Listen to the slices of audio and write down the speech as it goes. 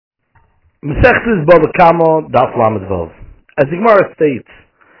Mesechtes Bava Kamo Daf Lamed Vav. As the Gemara states,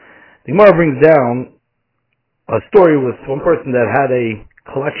 the Gemara brings down a story with one person that had a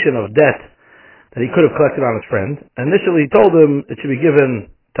collection of debt that he could have collected on his friend. Initially, he told him it should be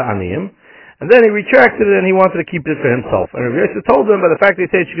given to Aniyim, and then he retracted it and he wanted to keep it for himself. And Rabbi Yosef told him, by the fact that he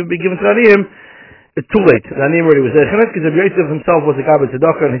said it should be given to Aniyim, it's too late. The Aniyim already was there, because Rabbi Yosef himself was a Gabbai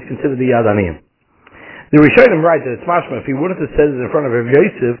Tzedakah and he's considered the Yad Aniyim. The Rishonim write that it's mashma, if he wouldn't have said it in front of Rabbi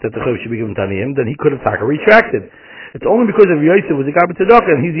Yosef that the chayv should be given to Aniyim, then he could have retracted. It's only because Rabbi Yosef was a Gabbai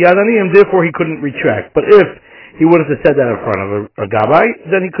Tzedakah and he's the Yad Aniyim, therefore he couldn't retract. But if he wouldn't have said that in front of a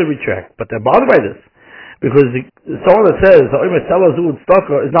Gabbai, then he could retract. But they're bothered by this, because someone that says the Omer Salah Zul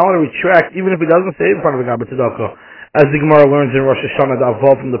Tzedakah is not going to retract even if he doesn't say it in front of a Gabbai Tzedakah, as the Gemara learns in Rosh Hashanah Daf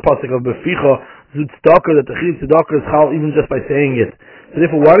Vav from the pasuk of Beficha Zul Tzedakah, that the Chiyuv Tzedakah is chal even just by saying it. So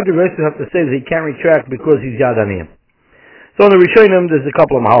therefore, why did the Rebbe have to say that he can't retract because he's Yad Aniyim? So in the Rishonim, there's a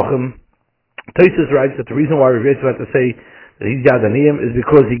couple of Mahalchim. Tosfos writes that the reason why Rebbe had to say that he's Yad Aniyim is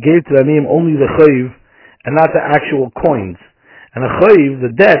because he gave to the Aniyim only the chayv and not the actual coins. And the chayv,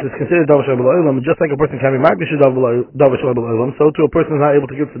 the debt, is considered Dava Shel B'Olam, just like a person can be Magdish Dava Shel B'Olam, so to a person who's not able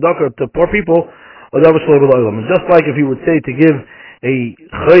to give tzedakah to poor people, or Dava Shel B'Olam. And just like if he would say to give a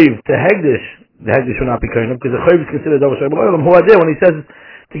chayv to Hegdish, the Hegdish will not be kind of, because the chayv is considered Dava Shel B'Olam. When he says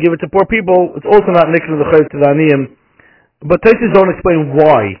to give it to poor people, it's also not nicked the chayv to the Aniyim. But Tosfos don't explain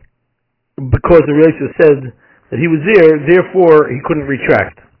why. Because the Rebbe said that he was there, therefore he couldn't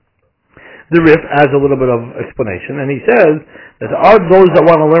retract. The Rif adds a little bit of explanation, and he says that there are those that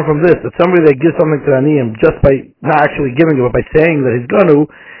want to learn from this, that somebody that gives something to the Aniyim just by not actually giving it, but by saying that he's going to,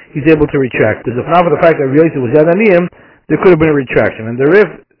 he's able to retract. Because if not for the fact that Rebbe was Yad Aniyim, there could have been a retraction. And the Rif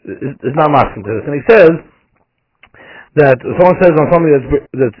is not masking to this. And he says that if someone says on something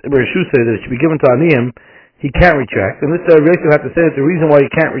that's Bereshusay that it should be given to Aniyim, he can't retract. And this Rebbe have to say that the reason why he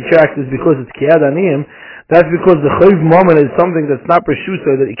can't retract is because it's Kiyad Aniyim. That's because the chayv moment is something that's not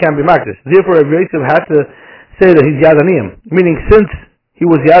Bereshusay that he can't be makdish. Therefore, Rebbe had to say that he's Yad Aniyim. Meaning, since he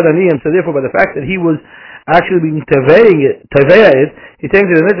was Yad Aniyim, so therefore by the fact that he was actually being Taveya it, he's saying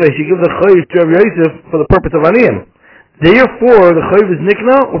to the mitzvah he should give the chayv to Rebbe for the purpose of Aniyim. Therefore, the chayv is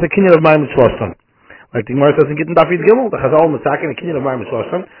nikna with a kinyan of Mayim Shloshtan. Like the Gemara says in Gittin Daf Yud Gimel, the Chazal Masakin a kinyan of Mayim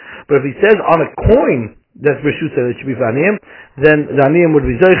Shloshtan. But if he says on a coin that's Bereshusay that it should be for Aniyim, then the Aniyim would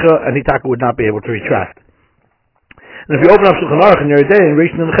be Zeicha and Hitaka would not be able to retract. And if you open up Shulchan Aruch in your day in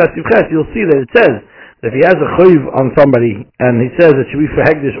Rishon and Ches, you'll see that it says that if he has a chayv on somebody and he says it should be for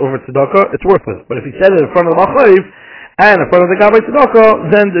Hegdish over Tzedakah, it's worthless. But if he said it in front of the chayv and in front of the Gabbai Tzedakah,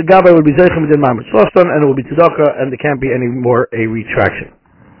 then the Gabbai would be Zeichem Midin Ma'amad Shloshtan and it will be Tzedakah and there can't be any more a retraction.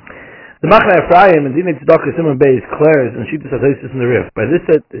 The Machnei Ephraim and Dinei Tzedakah Simon Beis declares and Shittas HaTosfos in the Rif. By this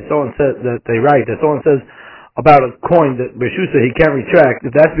someone said that they write that someone says about a coin that Bereshusay he can't retract.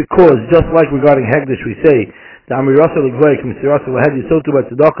 If that's because just like regarding Hegdish we say the Amirasa L'Gvay K'Misirasa L'Hedit, so too by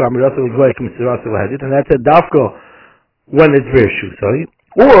Tzedakah Amirasa L'Gvay K'Misirasa L'Hedit, and that's a Dafka when it's Bereshusay.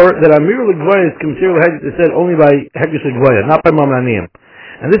 Or that Amir L'Gvay is K'Misir L'Hedit is said only by Hegdish L'Gvay, not by Mammon Aniyim.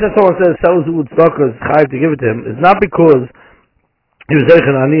 And this is someone says Salazul Tzedakah is chayiv to give it to him, is not because he was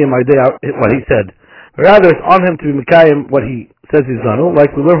Zeichem Aniyim idea what he said. Rather, it's on him to be Mekayim what he says he's done,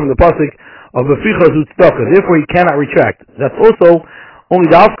 like we learn from the pasuk of Beficha Zul Tzedakah. Therefore, he cannot retract. That's also only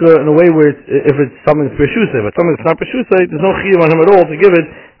dafka in a way where if it's something that's Bereshusay, but something that's not Bereshusay, there's no chiyuv on him at all to give it,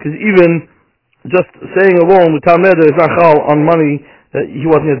 because even just saying alone with Talmud is not chal on money that he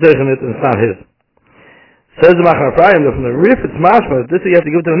wasn't yet in it and it's not his. Says the Machnei Ephraim that from the Rif it's mashma that this you have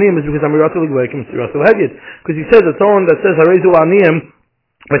to give to the Aniyim is because Amirasa L'Gvay K'Misirasa L'Hedit, because he says that someone that says Harezu Aniyim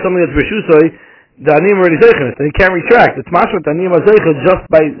by something that's Bereshusay, the Aniyim already zeichen it and he can't retract. It's mashma that the Aniyim are zeichen just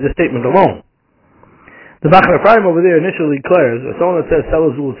by the statement alone. The Machnei Ephraim over there initially declares that someone that says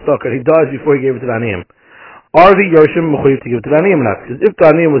Salazul Tzedakah, he dies before he gave it to the Aniyim. Are the Yoshim mechuyev to give it to the Aniyim or not? Because if the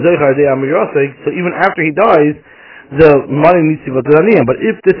Aniyim was zeicher de Amirasa, so even after he dies, the money needs to go to the Aniyim. But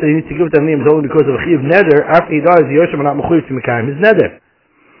if this he needs to give it to the Aniyim is only because of a chiyuv neder, after he dies, the Yoshim are not mechuyev to mekayim his neder.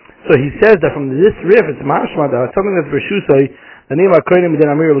 So he says that from this Rif, it's mashma that something that's Bereshusay, the Aniyim are koinim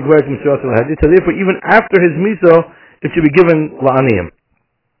midin Amir L'Gvay K'Misirasa L'Hedit. So therefore, even after his miso, it should be given la'aniyim.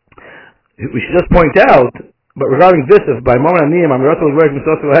 We should just point out, but regarding this, if by Mammon Aniyim, Amirasa L'Gvay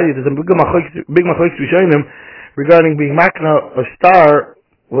K'Misirasa L'Hedit, there's a big machlokes Rishonim regarding being makna a star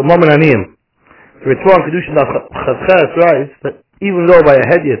with Mammon Aniyim. So Ritzvah and Kedushin Chazchas writes that even though by a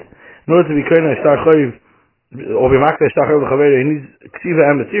hedyet, in order to be koina a star chayv, or be makna a star chayv l'chaveri, he needs ksiva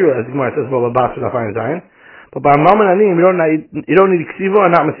and masira, as the Gemara says about Bava and Afan Zayin. But by Mammon Aniyim, you don't need ksiva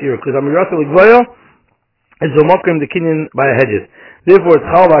and not masira, because Amirasa L'Gvay is the mokim the kinyan by a hedyet. Therefore, it's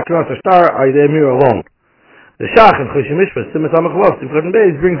chal v'akronas a star are the emir alone. The Shach and Choshim Mishpat, Simas HaMechlov, Simchat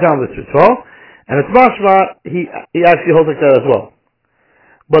Beis, brings down this ritual, and it's mashma, he actually holds like that as well.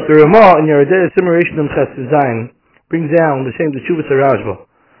 But the Ramah in Yeridei Simmeration of Ches Zayin brings down the same Teshuvas HaRashba.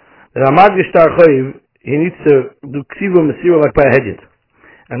 That Amad Yishtar Chayiv, he needs to do Ksiva Mesira like by a Hedjit.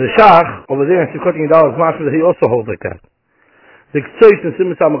 And the Shach, over there in Simchat Yidal, is mashma that he also holds like that. The Ktsois and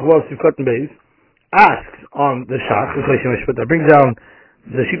Simas HaMechlov, Simchat Beis, asks on the Shach, the Choshim Mishpat, that brings down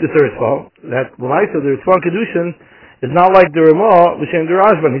the Shita Serisfal, that L'maisa, the Rizvan Kedushin, is not like the Ramah, L'shem the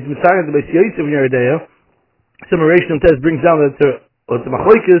Rashban. He's mitzayed the Beis Yosef in Yeridea. Simmeration test brings down that the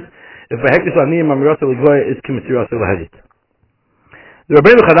Machlokes, if a Hektis Aniyim Amirasa L'Gvoya is Kimitzirasa L'Hedit. The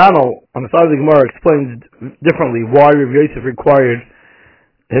Rabbeinu Chananel, on the side of the Gemara, explains differently why Rav Yosef required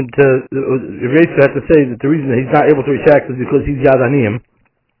him to, Rav Yosef had to say that the reason that he's not able to retract is because he's Yad Aniyim,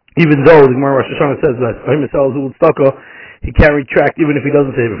 even though the Gemara Rosh Hashanah says that Ahim Yisrael Zul Tztaka, he can't retract even if he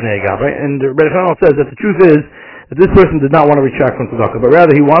doesn't say B'fnei Gabai. And the Rebbe Chananel says that the truth is that this person did not want to retract from tzedakah, but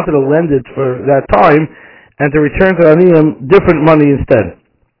rather he wanted to lend it for that time and to return to Aniyim different money instead.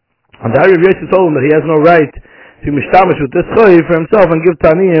 And the Rav Yosef told him that he has no right to mishtamish with this chayiv for himself and give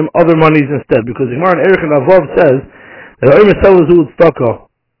to Aniyim other monies instead, because the Gemara in Erech and Avov says that Oim Yisrael Zul Tztaka,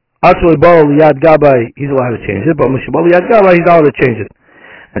 actually Baal Yad Gabai, he's allowed to change it, but Mishbal Yad Gabai, he's not allowed to change it.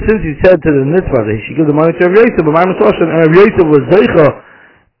 And since he said to the Nitzvah that he should give the money to Rav Yosef, but and Rav Yosef was zeicha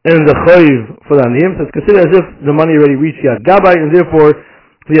in the chayiv for the Aniyim, so it's considered as if the money already reached Yad Gabai, and therefore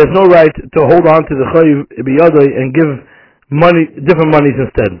he has no right to hold on to the chayiv biyadai and give money, different monies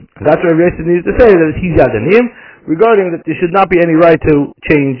instead. And that's what Rav Yosef needs to say, that he's Yad Aniyim, regarding that there should not be any right to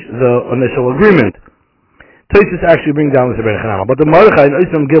change the initial agreement. Tosfos actually brings down this Rebbeinu Chananel, but the Mordechai in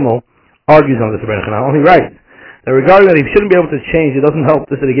Osam Gimel argues on this Rebbeinu Chananel. He writes that regarding that he shouldn't be able to change, it doesn't help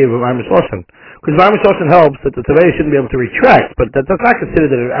this that he gave him Ma'amis Loshen. Because Ma'amis Loshen helps that the Tavei shouldn't be able to retract, but that's not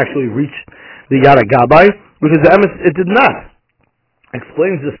considered that it actually reached the Yad Gabai, because the Emes, it did not.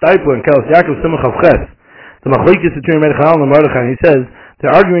 Explains the Stipler in Kelos Yaakov Simach Avches, the Machlokes between Rebbeinu Chananel and Mordechai, and he says,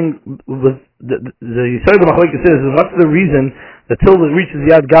 they're arguing with the Yisrael of the Machlokes is what's the reason that till it reaches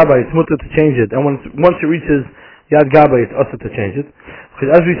Yad Gabai, it's mutter to change it, and once it reaches Yad Gabai, it's also to change it.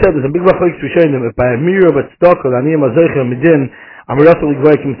 Because as we said, there's a big machlokes we showing them, if by Amira but Tzedakah, the Aniyim Azeicha Midin, Amirasa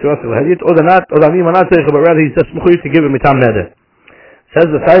L'Gvoya Kimitzirasa L'Hedit, or the Aniyim are not Zeicha, but rather he's just mechuyev to give him Mitam Neder. Says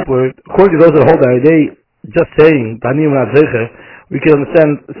the disciple, according to those that hold that, they just saying the Aniyim are not Zeicha, we can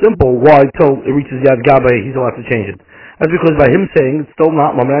understand simple why till it reaches Yad Gabai, he's allowed to change it. That's because by him saying it's still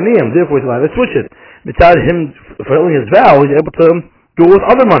not Mammon Aniyim, therefore he's allowed to switch it. Besides him fulfilling his vow, he's able to do it with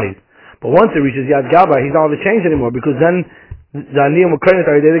other monies. But once it reaches Yad Gabai, he's not allowed to change anymore, because then the Aniyim will credit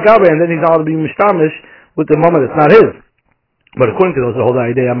the Gabai, and then he's not allowed to be mishtamish with the moment that's not his. But according to those that hold the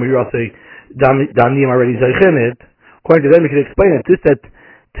idea, the Aniyim already zeichin it, according to them, you can explain it. This that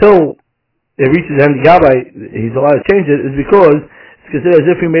till it reaches the Gabai, he's allowed to change it, is because it's considered as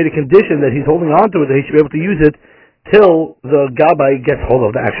if he made a condition that he's holding on to it, that he should be able to use it till the Gabai gets hold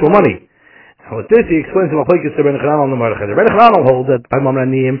of the actual money. And with this, he explains the Machlokes to Rebbeinu Chananel and the Mordechai. The Rebbeinu Chananel holds that by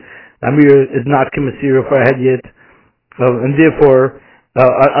Mammon Aniyim, Amir is not Kimasira for a head yet. And therefore,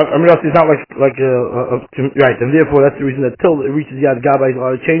 Amir is not right, and therefore that's the reason that till it reaches Yad Gabai, he's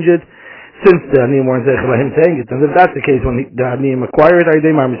allowed to change it, since the Aniyim weren't Zeicha by him saying it. And if that's the case, when the Aniyim acquired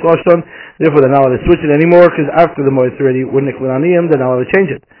Aydei Ma'amis Loshen, therefore they're not allowed to switch it anymore, because after the Moitz already were Niklin Aniyim, they're not allowed to change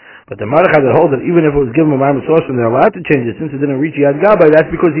it. But the Mordechai that holds that even if it was given a Ma'amis Loshen, they're allowed to change it, since it didn't reach Yad Gabai,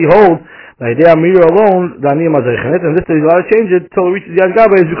 that's because he holds the Aydei Amir alone, the Aniyim are Zeichin it, and this that he's allowed to change it till it reaches Yad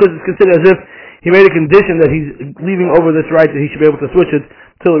Gabai is because it's considered as if he made a condition that he's leaving over this right that he should be able to switch it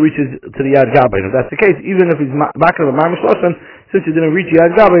till it reaches to the Yad Gabai. And if that's the case, even if he's back of a Ma'amis Loshen, since it didn't reach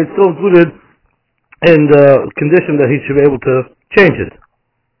Yad Gabai, it's still included in the condition that he should be able to change it.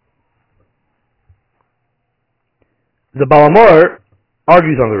 The Balamor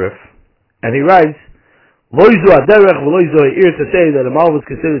argues on the Rif, and he writes, Lo yizu aderech v'lo yizu ha'ir, to say that a malva is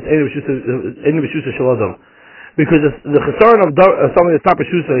considered any b'shusa shalodom. Because the chesaron of something that's not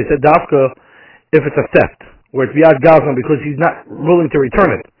b'shusa, he said dafka, if it's a theft, where it's biyad gazlan, because he's not willing to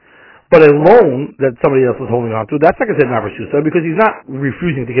return it. But a loan that somebody else was holding on to, that's not considered not b'shusa, because he's not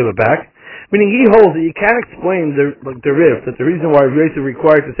refusing to give it back. Meaning he holds that you can't explain the Rif, that the reason why Rav Yosef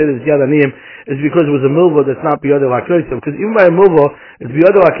required to say that it's Yad Aniyim is because it was a milva that's not biyad l'aknoisa. Because even by a milva, it's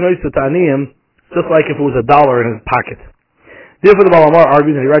biyad l'aknoisa to Aniyim, just like if it was $1 in his pocket. Therefore the Balamar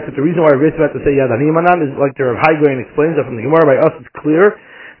argues, and he writes that the reason why Rav Yosef had to say Yad Aniyim anan is like the Rav Haigoyin explains that from the Gemara. By us it's clear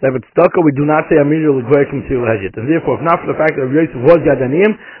that if it's Tzedakah, we do not say Amir l'Gvoya K'Mesir L'Hedit. And therefore, if not for the fact that Rav Yosef was Yad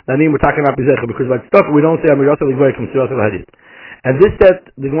Aniyim, the Aniyim were talking about Bizecha, because by Tzedakah we don't say Amir l'Gvoya K'Mesir L'Hedit. And this that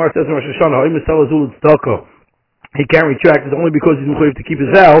the Gemara says in Rosh Hashanah, he can't retract. It's only because he's mechuyev to keep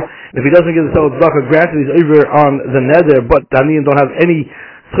his vow. If he doesn't get the sell tzedakah, granted he's over on the neder, but the aniyim don't have any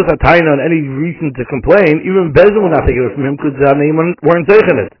schus hatayna and any reason to complain. Even Bezin would not take it from him because the aniyim weren't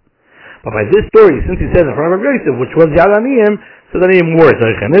zeichen it. But by this story, since he says in front of Rabbi Yosef, which was Yad Aniyim, so the aniyim were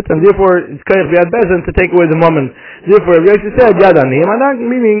zeichen it, and therefore it's koyach b'yad Bezin to take away the moment. Therefore Rabbi Yosef said Yad Aniyim,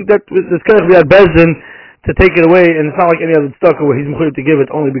 meaning that it's koyach b'yad Bezin to take it away, and it's not like any other tzedakah where he's mechuyev to give it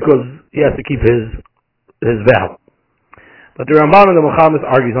only because he has to keep his vow. But the Ramban and the Muhammad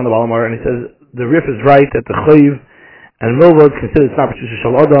argues on the Balamar, and he says the Rif is right that the chayiv and milvah considered not pursuit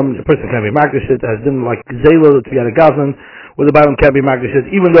shal adam. The person can't be magdashit as didn't like zayla to be at a gazan, where the Bible can't be magdashit,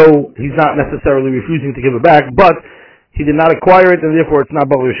 even though he's not necessarily refusing to give it back, but he did not acquire it, and therefore it's not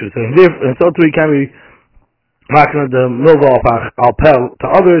bal rishus. And so too he can't be makna the milvah al pel to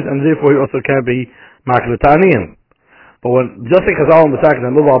others, and therefore he also can't be makna to aniyim. But when just like Chazal and Masak and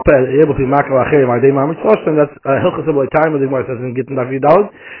Milvah Peh are able to be makna acherim by day mamish and that's hilchos of time when the Gemara says in Gittin Daf Yudalad,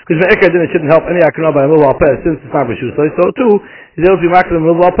 because the Ekar din it shouldn't help any akron by Milvah Peh since it's not b'shus. So too he's able to be makna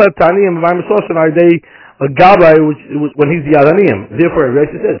Milvah Peh to aniyim by mamish by day a gabbai which when he's the Yad Aniyim. Therefore Rabbi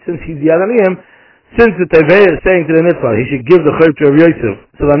Yosef said since he's the Yad Aniyim, since the Teveh is saying to the Nitzvah he should give the chayv to Rabbi Yosef,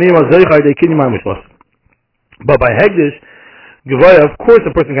 so the aniyim are zeichai they kinyi mamish. But by Hegdish Gevaya, of course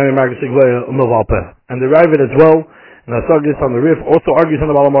a person can be makna Gevaya Milvah Peh, and the Ravid as well. And Asagis on the Rif also argues on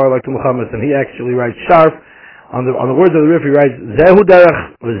the Balamar like the Muhammad, and he actually writes sharp on the words of the Rif. He writes Zehu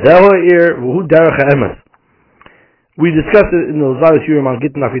derech v'zehu ir v'hu derech ha'emes. We discussed it in the Lehisvada Shiurim on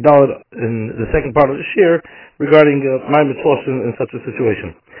Gittin Daf Yudalad in the second part of the shir regarding my mitzvot in such a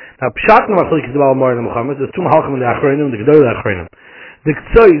situation. Now Pshat Namachlik is the Balamar and the Muhammad. There's two Mahalchim in the Achreinim, the Gedol Achreinim. The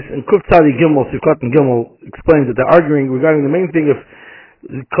Ktsois and Kuf Tzadi Gimel Sivkot and Gimel explains that they're arguing regarding the main thing of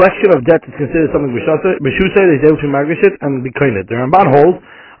the collection of debt is considered something b'shusay, is able to magrish it and be kind it. The Ramban holds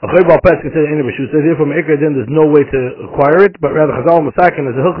a chayv al peh is considered any b'shusay. Therefore, me'ikra din there's no way to acquire it, but rather Chazal and Masakin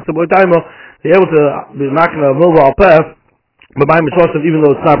as a hilchos of boytaimo they're able to be makna milvah al peh, but by mitzvah even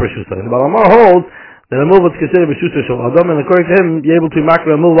though it's not b'shusay. The Balamar holds that a milvah is considered b'shusay shel adam, and according to him, you're able to be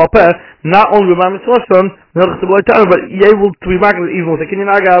makna milvah al peh not only by mitzvah the hilchos of boytaimo, but you're able to be makna even with a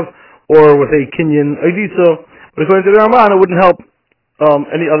kinyan agav or with a kinyan oidisa. But according to the Ramban, it wouldn't help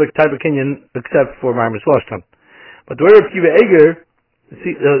any other type of kinyan except for Ma'amis Lashtan. But the way Rav Kiva Eger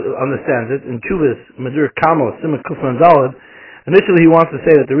understands it in Chuvas Medur Kamo Simon Kufman Dalad, initially he wants to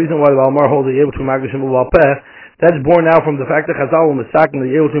say that the reason why the Almar holds that you're able to Magrish and Mul Peh, that's born now from the fact that Chazal and Masakin that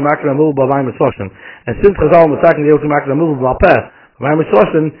you're able to Magrish and Mul Ma'amis Lashtan. And since Chazal and Masakin you're able to Magrish and Mul Peh, Ma'amis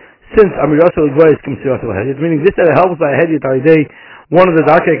Lashtan, since Amir Yosel Gvoy is Kimsir Yosel Hedjit, meaning this that it helps by Hedjit Alidei, one of the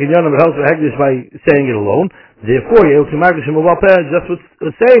Darkei Kinyanim helps by Hedjit by saying it alone. Therefore, you're able to magrish and milvah peh just with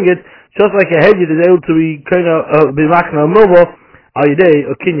saying it, just like a hedjit is able to be kind of be makna milvah al yidei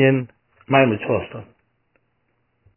a kinyan ma'amis chostan.